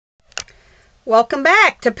Welcome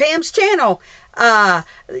back to Pam's channel. My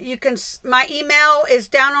email is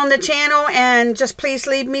down on the channel, and just please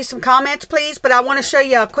leave me some comments, please. But I want to show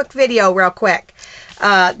you a quick video real quick.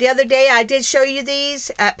 The other day I did show you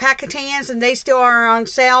these at Packetans, and they still are on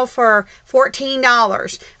sale for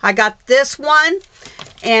 $14. I got this one,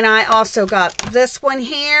 and I also got this one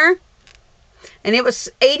here. And it was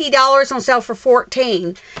 $80 on sale for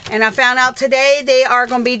 $14. And I found out today they are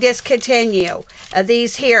going to be discontinued.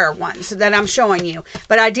 These here ones that I'm showing you.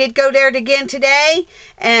 But I did go there again today,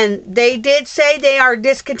 and they did say they are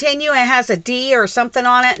discontinued. It has a D or something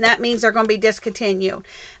on it, and that means they're going to be discontinued.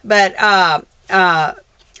 But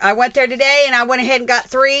I went there today, and I went ahead and got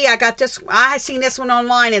three. I got this. I seen this one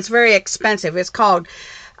online. It's very expensive. It's called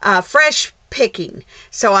Fresh Picking.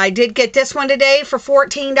 So I did get this one today for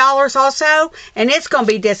 $14 also, and it's going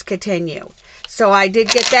to be discontinued. So I did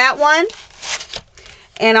get that one,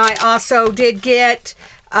 and I also did get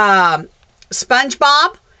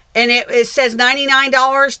SpongeBob, and it says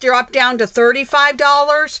 $99 dropped down to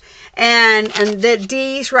 $35, and the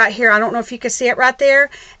D's right here, I don't know if you can see it right there,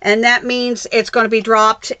 and that means it's going to be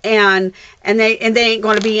dropped, and they ain't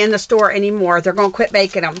going to be in the store anymore. They're going to quit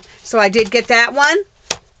making them. So I did get that one.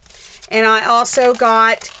 And I also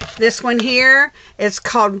got this one here. It's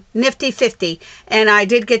called Nifty 50. And I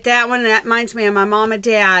did get that one. And that reminds me of my mom and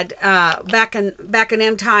dad back in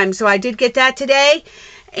them times. So I did get that today.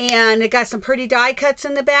 And it got some pretty die cuts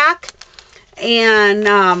in the back. And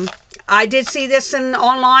I did see this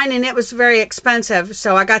online, and it was very expensive.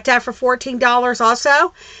 So I got that for $14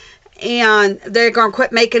 also. And they're going to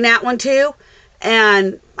quit making that one too.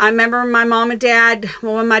 And I remember my mom and dad,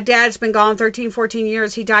 well, when my dad's been gone 13, 14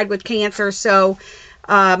 years, he died with cancer. So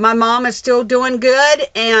my mom is still doing good,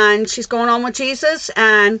 and she's going on with Jesus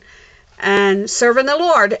and serving the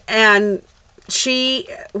Lord. And she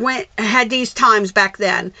had these times back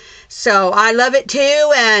then. So I love it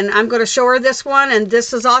too, and I'm going to show her this one. And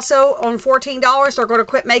this is also on $14. They're going to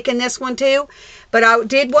quit making this one too. But I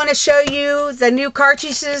did want to show you the new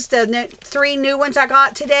cartridges, the three new ones I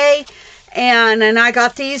got today. And I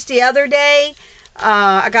got these the other day.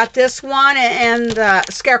 I got this one and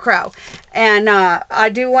Scarecrow. And I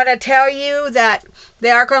do want to tell you that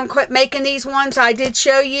they are going to quit making these ones. I did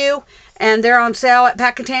show you. And they're on sale at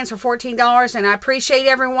Packetans for $14. And I appreciate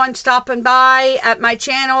everyone stopping by at my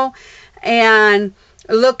channel and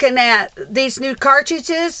looking at these new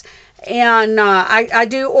cartridges. And I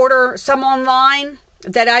do order some online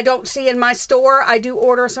that I don't see in my store. I do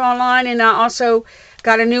order some online, and I also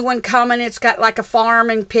got a new one coming. It's got like a farm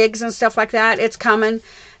and pigs and stuff like that. It's coming.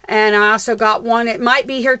 And I also got one. It might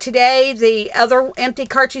be here today. The other empty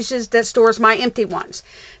cartridges that stores my empty ones.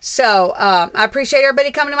 So I appreciate everybody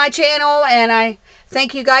coming to my channel. And I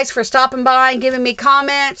thank you guys for stopping by and giving me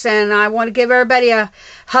comments. And I want to give everybody a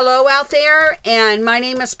hello out there. And my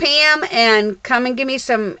name is Pam. And come and give me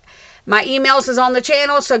some... My emails is on the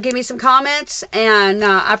channel, so give me some comments, and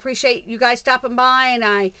I appreciate you guys stopping by. And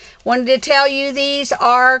I wanted to tell you these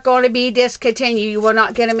are going to be discontinued. You will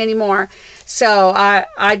not get them anymore. So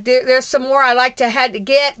there's some more I like to had to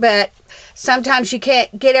get, but sometimes you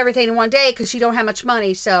can't get everything in one day because you don't have much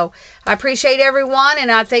money. So I appreciate everyone,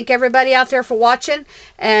 and I thank everybody out there for watching,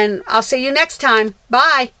 and I'll see you next time.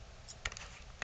 Bye.